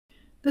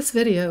This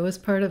video is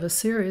part of a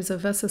series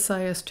of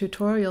SSIS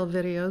tutorial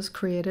videos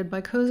created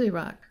by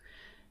COZYROC.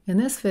 In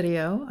this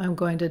video, I'm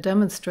going to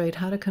demonstrate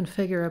how to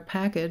configure a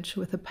package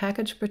with a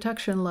package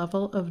protection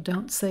level of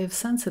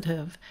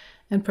DontSaveSensitive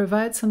and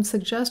provide some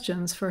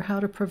suggestions for how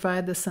to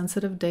provide the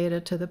sensitive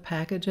data to the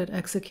package at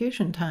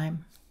execution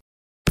time.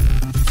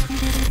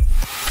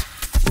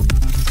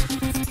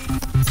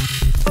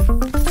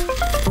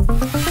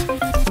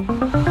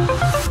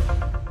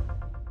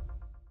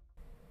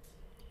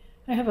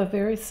 I have a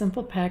very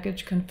simple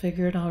package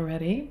configured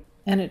already,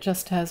 and it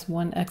just has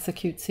one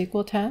execute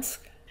SQL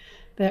task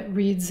that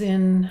reads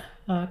in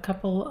a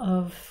couple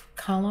of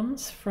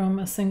columns from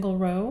a single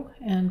row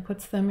and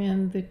puts them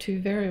in the two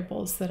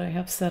variables that I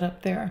have set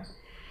up there.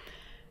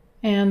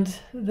 And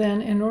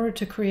then in order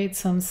to create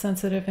some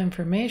sensitive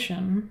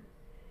information,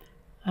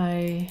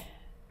 I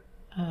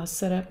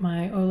set up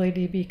my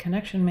OLADB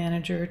connection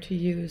manager to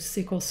use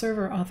SQL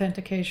Server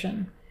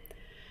authentication.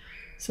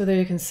 So there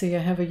you can see I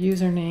have a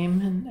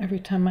username, and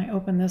every time I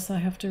open this I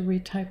have to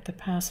retype the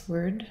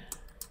password.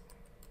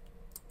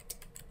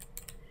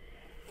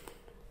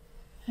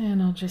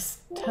 And I'll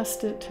just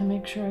test it to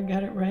make sure I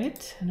got it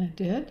right, and I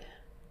did.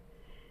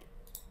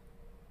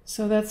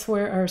 So that's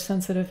where our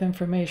sensitive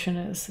information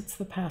is. It's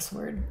the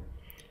password.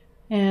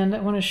 And I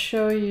want to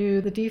show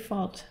you the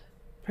default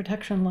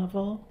protection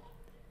level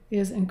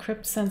is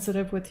encrypt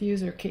sensitive with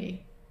user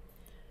key.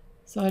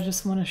 So I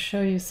just want to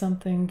show you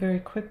something very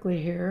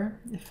quickly here.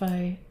 If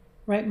I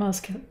right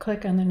mouse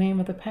click on the name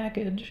of the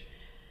package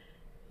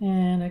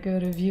and I go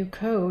to view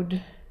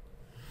code,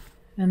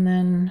 and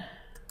then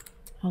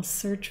I'll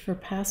search for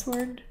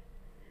password.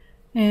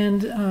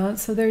 And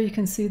so there you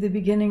can see the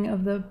beginning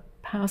of the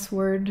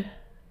password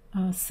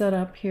set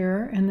up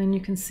here, and then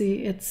you can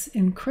see it's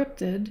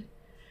encrypted.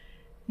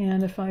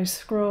 And if I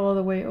scroll all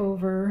the way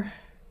over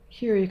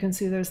here, you can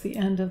see there's the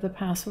end of the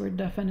password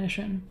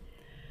definition.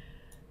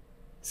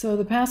 So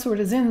the password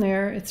is in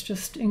there, it's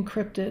just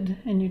encrypted,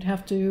 and you'd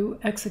have to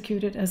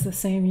execute it as the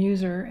same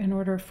user in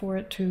order for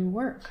it to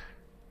work,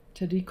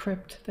 to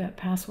decrypt that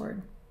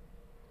password.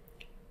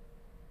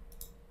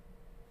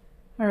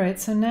 All right,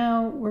 so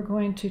now we're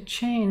going to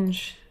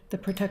change the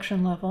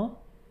protection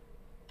level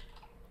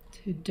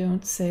to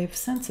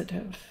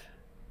DontSaveSensitive.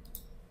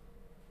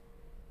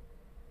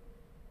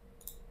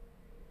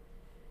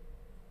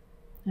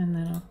 And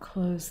then I'll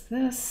close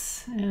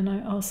this, and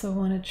I also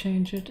want to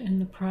change it in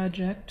the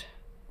project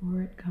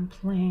where it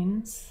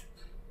complains.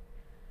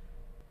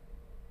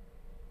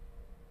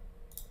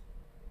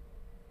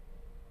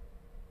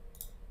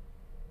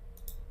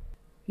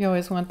 You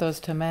always want those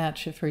to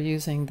match if you're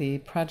using the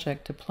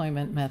project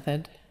deployment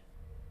method.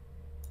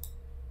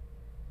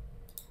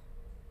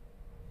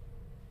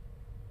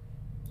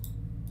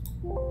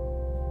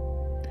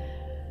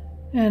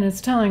 And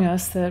it's telling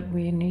us that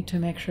we need to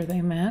make sure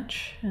they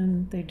match,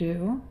 and they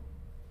do.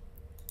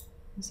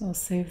 So I'll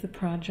save the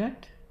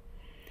project.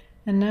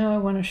 And now I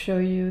want to show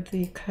you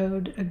the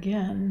code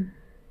again.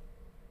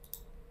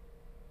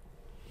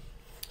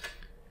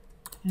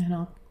 And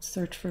I'll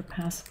search for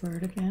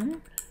password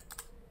again.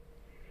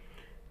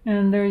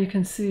 And there you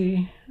can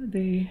see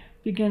the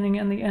beginning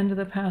and the end of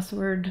the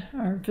password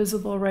are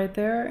visible right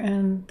there,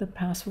 and the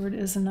password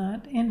is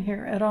not in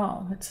here at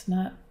all. It's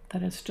not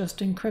that it's just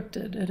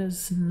encrypted. It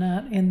is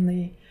not in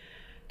the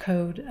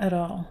code at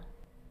all.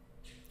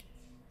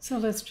 So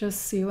let's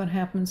just see what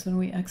happens when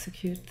we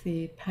execute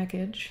the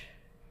package.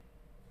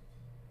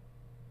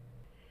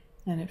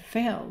 And it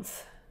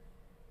fails.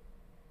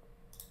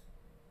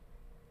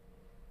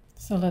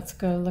 So let's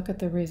go look at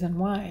the reason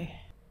why.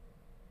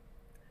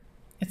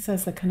 It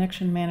says the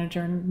connection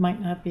manager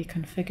might not be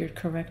configured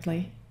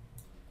correctly,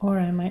 or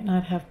I might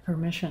not have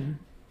permission.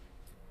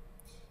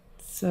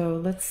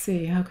 So let's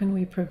see, how can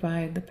we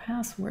provide the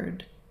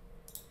password?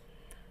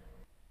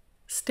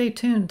 Stay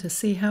tuned to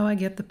see how I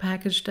get the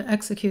package to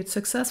execute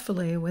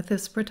successfully with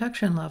this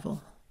protection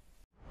level.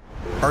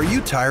 Are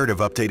you tired of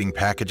updating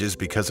packages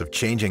because of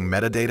changing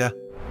metadata?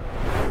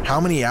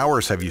 How many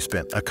hours have you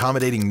spent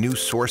accommodating new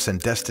source and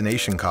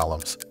destination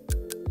columns?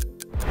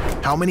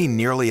 How many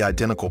nearly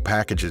identical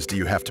packages do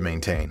you have to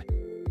maintain?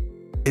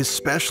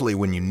 Especially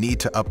when you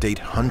need to update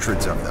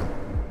hundreds of them.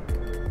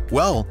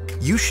 Well,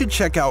 you should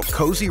check out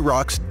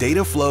COZYROC's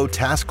Dataflow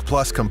Task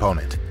Plus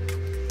component.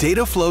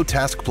 Dataflow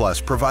Task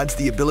Plus provides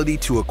the ability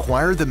to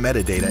acquire the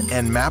metadata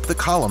and map the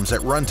columns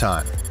at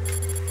runtime.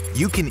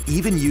 You can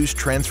even use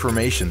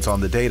transformations on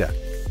the data.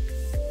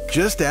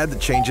 Just add the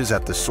changes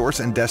at the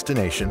source and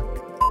destination,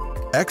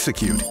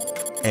 execute,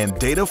 and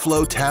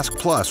Dataflow Task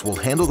Plus will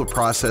handle the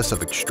process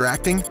of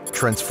extracting,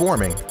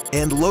 transforming,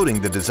 and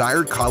loading the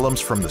desired columns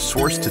from the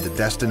source to the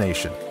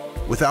destination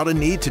without a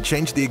need to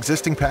change the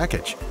existing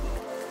package.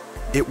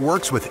 It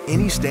works with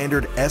any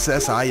standard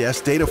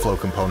SSIS Dataflow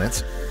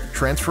components,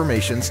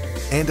 transformations,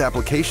 and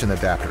application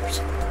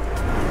adapters.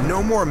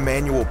 No more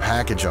manual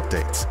package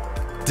updates.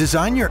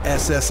 Design your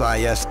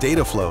SSIS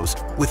data flows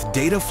with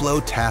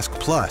Dataflow Task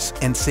Plus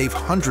and save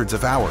hundreds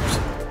of hours.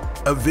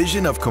 A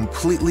vision of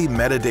completely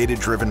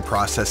metadata-driven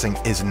processing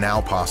is now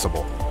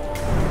possible.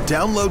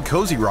 Download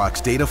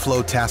COZYROC's Data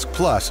Flow Task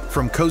Plus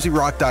from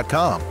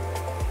COZYROC.com.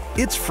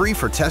 It's free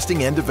for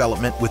testing and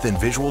development within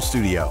Visual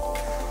Studio.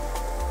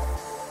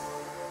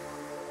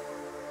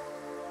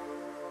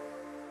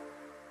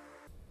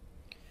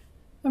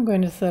 I'm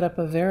going to set up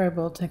a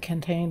variable to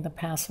contain the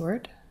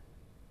password.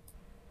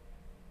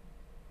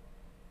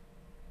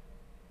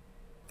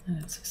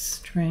 And it's a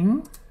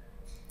string,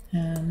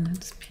 and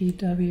it's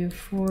PW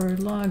for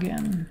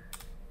login.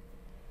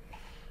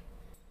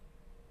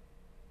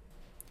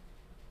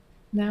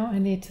 Now I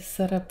need to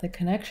set up the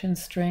connection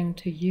string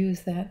to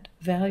use that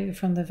value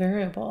from the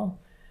variable.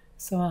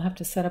 So I'll have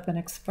to set up an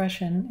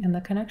expression in the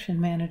connection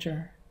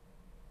manager.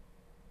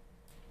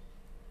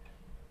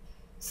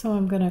 So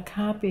I'm going to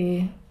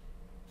copy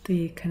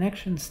the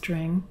connection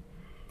string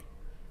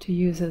to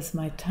use as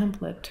my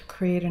template to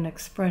create an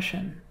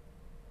expression.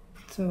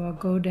 So I'll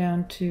go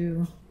down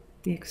to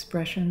the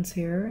expressions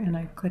here and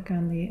I click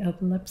on the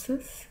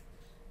ellipsis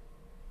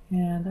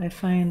and I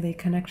find the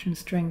connection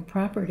string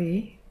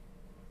property,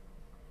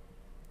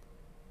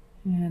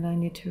 and I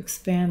need to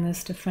expand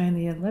this to find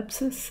the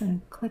ellipsis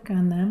and click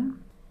on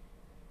them,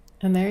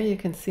 and there you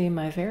can see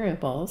my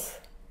variables.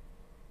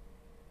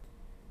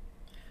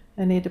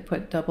 I need to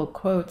put double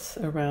quotes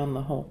around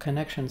the whole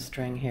connection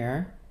string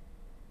here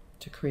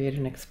to create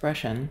an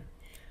expression,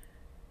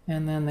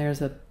 and then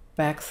there's a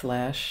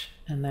backslash,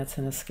 and that's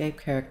an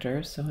escape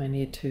character, so I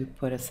need to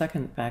put a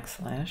second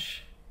backslash.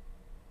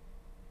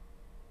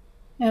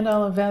 And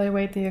I'll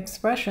evaluate the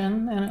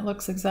expression, and it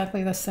looks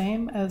exactly the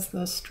same as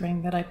the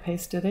string that I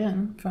pasted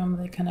in from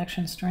the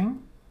connection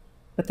string.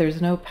 But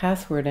there's no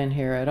password in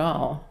here at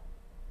all.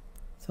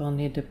 So I'll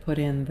need to put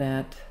in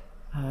that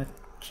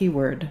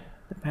keyword,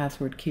 the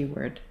password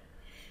keyword,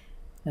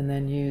 and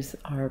then use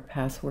our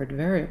password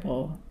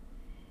variable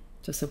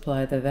to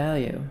supply the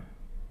value.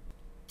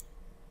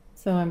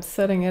 So I'm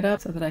setting it up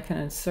so that I can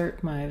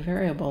insert my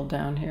variable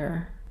down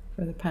here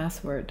for the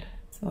password.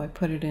 So I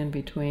put it in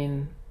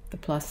between the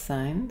plus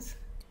signs.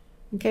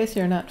 In case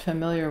you're not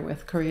familiar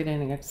with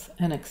creating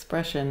an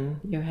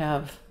expression, you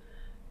have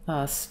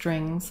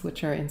strings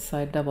which are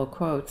inside double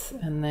quotes,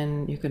 and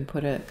then you can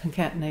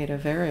concatenate a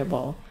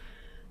variable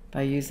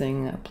by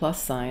using a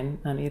plus sign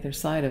on either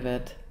side of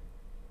it.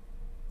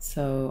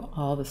 So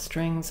all the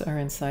strings are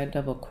inside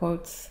double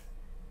quotes,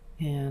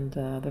 and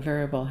the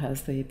variable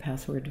has the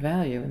password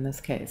value in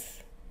this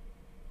case.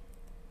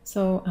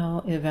 So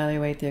I'll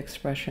evaluate the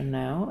expression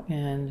now,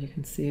 and you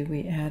can see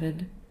we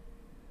added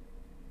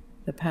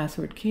the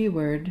password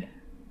keyword,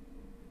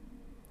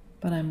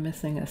 but I'm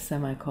missing a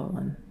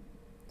semicolon.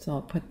 So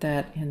I'll put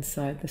that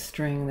inside the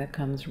string that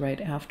comes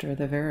right after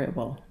the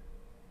variable.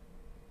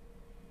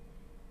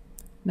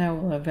 Now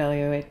we'll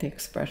evaluate the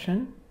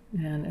expression,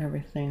 and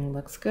everything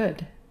looks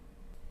good.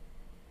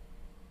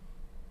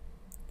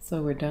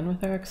 So we're done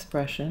with our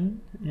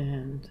expression,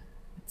 and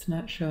it's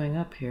not showing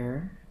up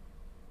here.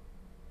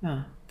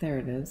 Ah, there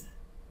it is.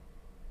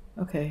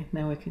 Okay,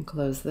 now we can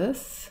close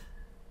this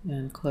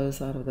and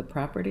close out of the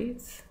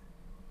properties,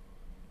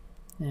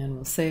 and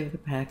we'll save the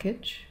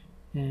package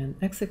and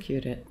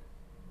execute it.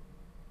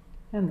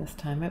 And this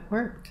time it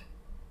worked.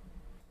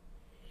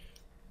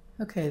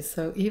 Okay,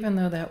 so even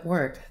though that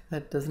worked,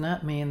 that does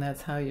not mean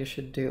that's how you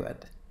should do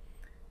it.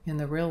 In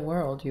the real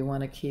world, you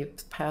want to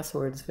keep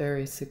passwords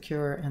very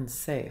secure and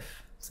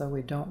safe, so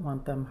we don't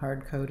want them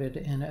hard-coded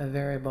in a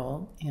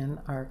variable in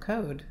our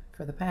code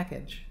for the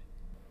package.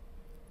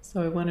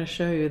 So I want to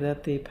show you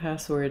that the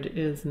password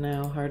is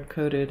now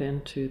hard-coded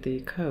into the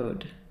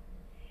code.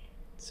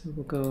 So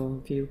we'll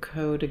go view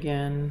code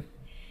again,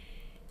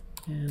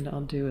 and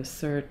I'll do a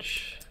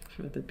search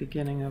for the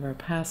beginning of our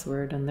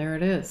password, and there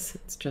it is.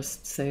 It's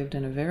just saved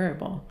in a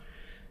variable.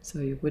 So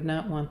you would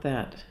not want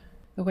that.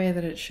 The way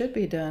that it should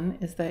be done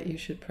is that you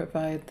should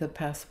provide the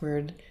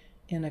password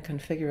in a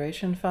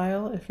configuration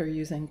file if you're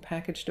using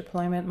package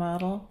deployment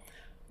model,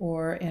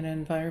 or an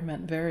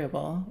environment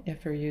variable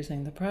if you're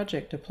using the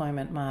project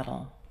deployment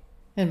model.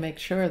 And make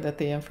sure that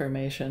the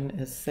information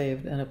is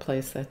saved in a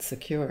place that's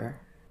secure.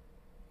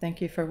 Thank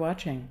you for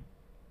watching.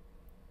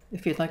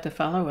 If you'd like to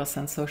follow us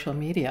on social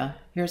media,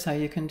 here's how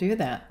you can do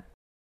that.